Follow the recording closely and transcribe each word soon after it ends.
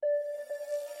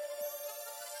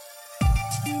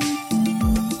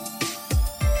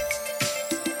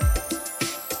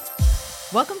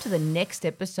Welcome to the next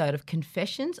episode of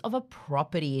Confessions of a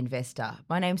Property Investor.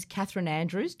 My name's Catherine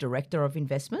Andrews, Director of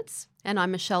Investments. And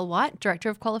I'm Michelle White, Director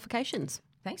of Qualifications.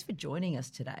 Thanks for joining us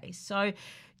today. So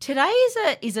today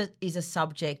is a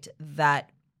subject that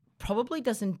probably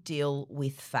doesn't deal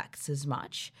with facts as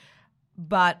much,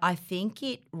 but I think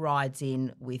it rides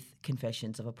in with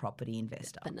Confessions of a Property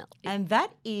Investor. Definitely. And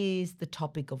that is the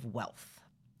topic of wealth.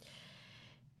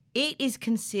 It is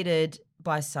considered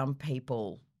by some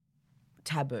people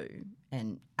taboo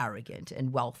and arrogant,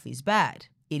 and wealth is bad.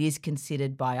 It is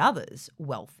considered by others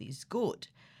wealth is good.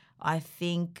 I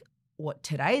think what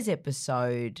today's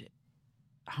episode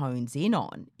hones in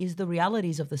on is the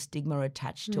realities of the stigma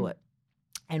attached to it.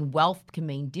 And wealth can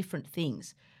mean different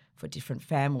things for different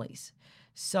families.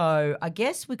 So I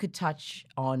guess we could touch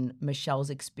on Michelle's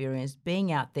experience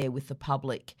being out there with the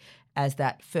public as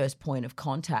that first point of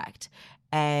contact.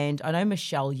 And I know,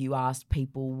 Michelle, you asked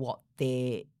people what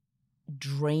their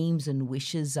dreams and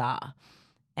wishes are,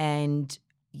 and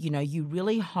you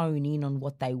really hone in on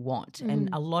what they want. And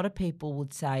a lot of people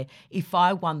would say, if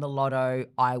I won the lotto,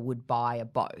 I would buy a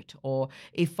boat, or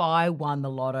if I won the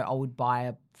lotto, I would buy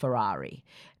a Ferrari.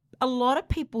 A lot of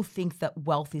people think that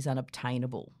wealth is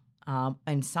unobtainable,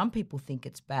 and some people think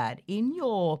it's bad. In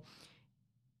your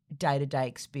day-to-day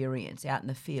experience out in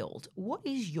the field, what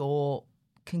is your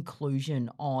conclusion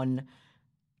on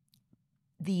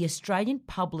the Australian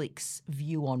public's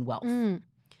view on wealth?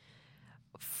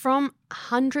 From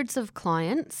hundreds of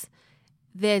clients,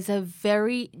 there's a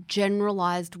very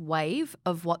generalised wave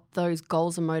of what those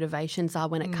goals and motivations are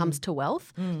when it comes to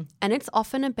wealth. And it's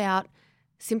often about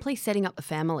simply setting up the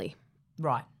family.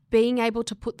 Right. Being able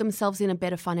to put themselves in a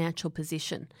better financial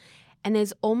position. And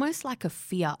there's almost like a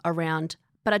fear around,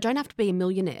 but I don't have to be a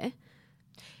millionaire.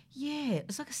 Yeah,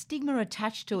 it's like a stigma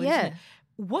attached to it. Yeah. Isn't it?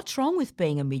 What's wrong with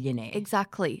being a millionaire?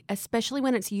 Exactly, especially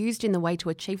when it's used in the way to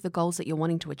achieve the goals that you're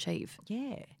wanting to achieve.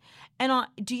 Yeah. And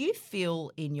do you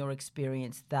feel in your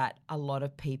experience that a lot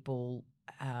of people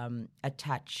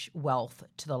attach wealth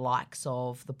to the likes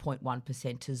of the 0.1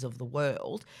 percenters of the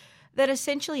world that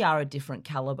essentially are a different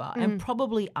calibre and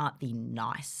probably aren't the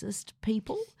nicest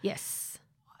people? Yes.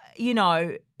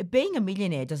 Being a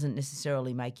millionaire doesn't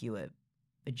necessarily make you a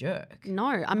jerk.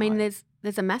 No, I mean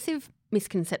there's a massive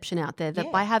misconception out there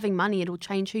that by having money it'll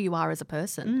change who you are as a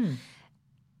person.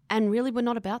 And really we're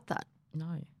not about that.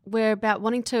 No. We're about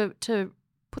wanting to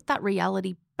put that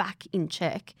reality back in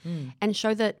check and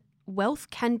show that wealth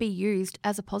can be used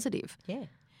as a positive. Yeah.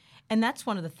 And that's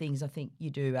one of the things I think you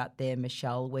do out there,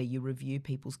 Michelle, where you review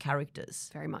people's characters.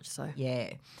 Very much so.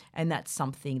 Yeah. And that's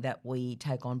something that we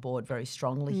take on board very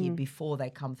strongly here before they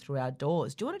come through our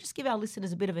doors. Do you want to just give our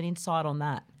listeners a bit of an insight on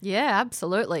that? Yeah,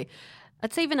 absolutely.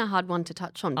 It's even a hard one to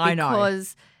touch on I know.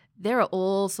 Because there are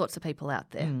all sorts of people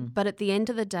out there. But at the end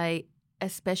of the day,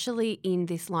 especially in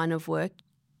this line of work,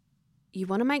 you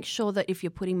want to make sure that if you're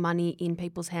putting money in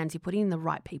people's hands, you're putting it in the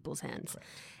right people's hands. Correct.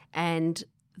 And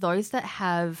those that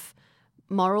have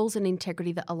morals and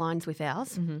integrity that aligns with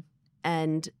ours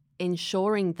and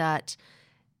ensuring that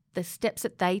the steps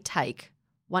that they take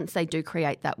once they do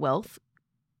create that wealth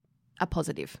are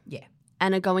positive. Yeah.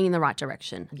 And are going in the right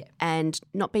direction. Yeah. And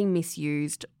not being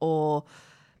misused or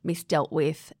misdealt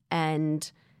with, and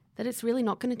that it's really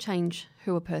not going to change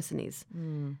who a person is.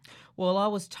 Well, I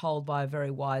was told by a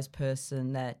very wise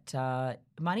person that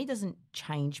money doesn't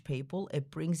change people,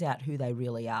 it brings out who they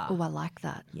really are. Oh, I like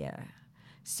that. Yeah.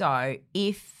 So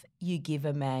if you give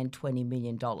a man $20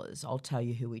 million, I'll tell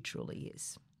you who he truly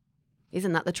is.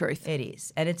 Isn't that the truth? It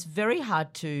is. And it's very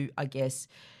hard to, I guess,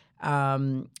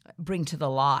 bring to the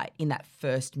light in that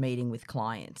first meeting with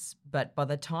clients. But by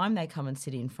the time they come and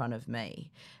sit in front of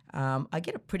me, I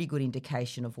get a pretty good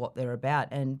indication of what they're about.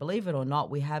 And believe it or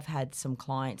not, we have had some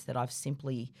clients that I've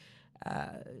simply,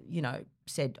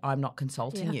 said, I'm not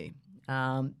consulting you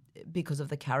because of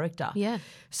the character. Yeah.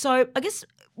 So I guess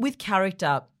with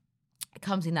character, it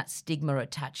comes in that stigma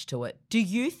attached to it. Do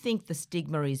you think the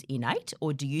stigma is innate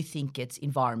or do you think it's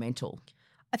environmental?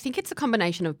 I think it's a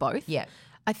combination of both. Yeah.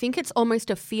 I think it's almost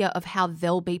a fear of how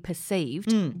they'll be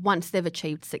perceived once they've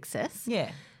achieved success.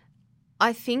 Yeah.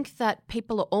 I think that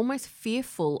people are almost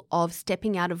fearful of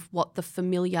stepping out of what the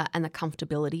familiar and the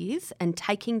comfortability is and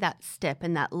taking that step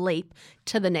and that leap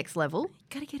to the next level.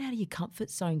 Got to get out of your comfort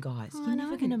zone, guys. Oh, You're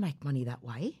never going to make money that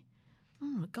way.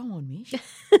 Oh, go on, Mish.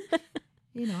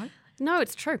 No,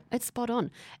 it's true. It's spot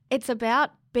on. It's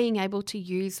about being able to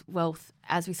use wealth,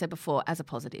 as we said before, as a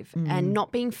positive and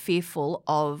not being fearful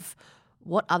of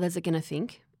what others are going to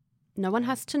think. No one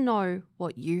has to know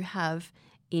what you have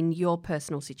in your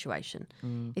personal situation.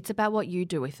 It's about what you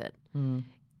do with it.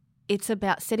 It's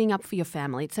about setting up for your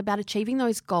family. It's about achieving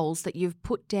those goals that you've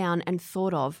put down and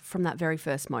thought of from that very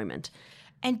first moment.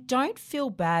 And don't feel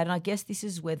bad. And I guess this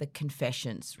is where the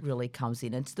confessions really comes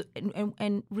in.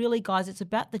 And really, guys, it's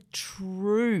about the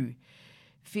true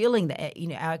feeling that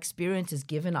our experience has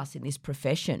given us in this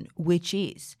profession, which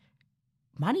is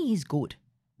money is good.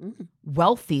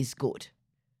 Wealth is good.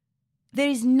 There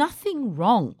is nothing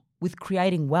wrong with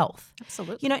creating wealth.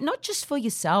 Absolutely. Not just for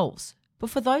yourselves, but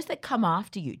for those that come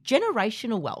after you.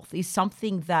 Generational wealth is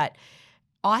something that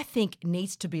I think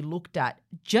needs to be looked at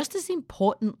just as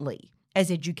importantly as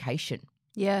education.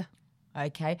 Yeah.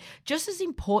 Okay? Just as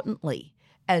importantly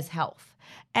as health.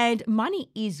 And money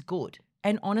is good.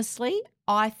 And honestly,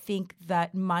 I think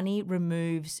that money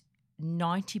removes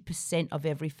 90% of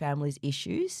every family's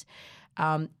issues.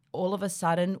 All of a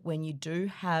sudden, when you do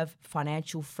have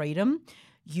financial freedom,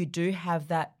 you do have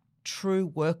that true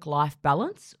work-life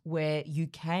balance where you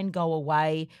can go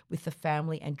away with the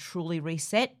family and truly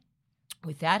reset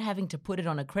without having to put it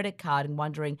on a credit card and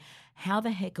wondering, how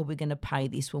the heck are we going to pay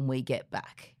this when we get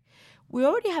back? We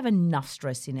already have enough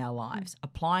stress in our lives.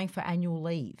 Applying for annual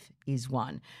leave is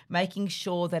one. Making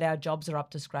sure that our jobs are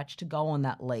up to scratch to go on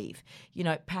that leave.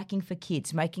 Packing for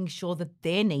kids, making sure that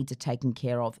their needs are taken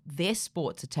care of, their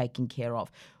sports are taken care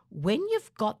of. When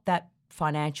you've got that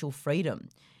financial freedom,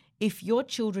 if your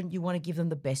children, you want to give them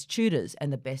the best tutors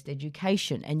and the best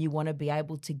education, and you want to be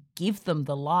able to give them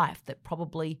the life that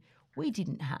probably we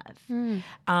didn't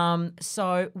have.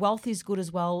 So wealth is good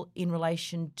as well in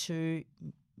relation to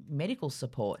medical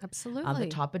support. Absolutely.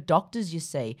 The type of doctors you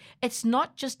see. It's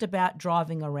not just about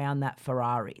driving around that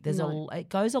Ferrari. It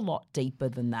goes a lot deeper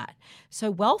than that.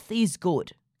 So wealth is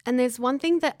good. And there's one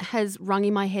thing that has rung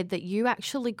in my head that you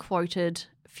actually quoted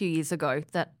a few years ago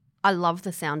that I love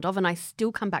the sound of, and I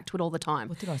still come back to it all the time.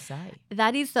 What did I say?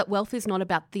 That is that wealth is not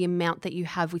about the amount that you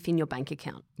have within your bank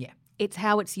account. Yeah. It's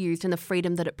how it's used and the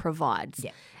freedom that it provides.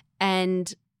 Yeah.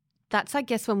 And that's, I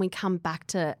guess, when we come back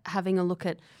to having a look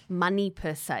at money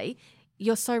per se.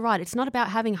 You're so right. It's not about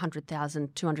having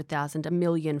 100,000, 200,000, $1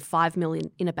 million, 5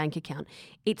 million in a bank account.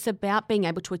 It's about being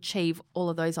able to achieve all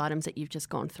of those items that you've just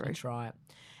gone through. That's right.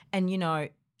 And,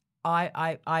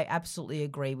 I absolutely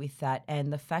agree with that.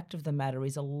 And the fact of the matter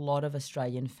is a lot of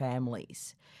Australian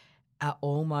families are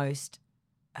almost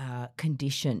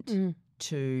conditioned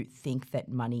to think that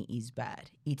money is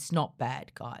bad. It's not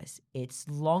bad, guys. It's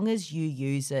long as you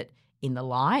use it in the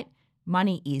light,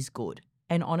 money is good.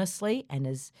 And honestly, and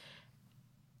as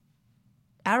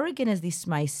arrogant as this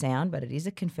may sound, but it is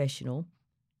a confessional,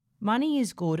 money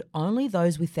is good. Only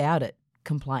those without it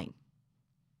complain.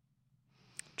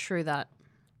 True that.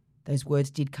 Those words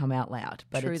did come out loud,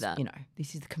 but True that.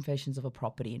 This is the confessions of a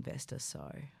property investor,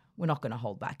 so we're not going to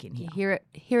hold back in here. You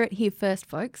hear it here first,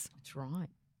 folks. That's right.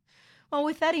 Well,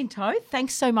 with that in tow,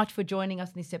 thanks so much for joining us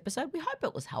in this episode. We hope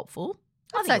it was helpful.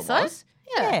 I'd say so.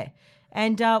 Yeah.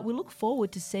 And we look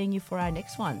forward to seeing you for our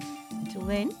next one. Until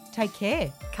then, take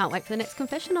care. Can't wait for the next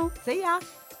confessional. See ya.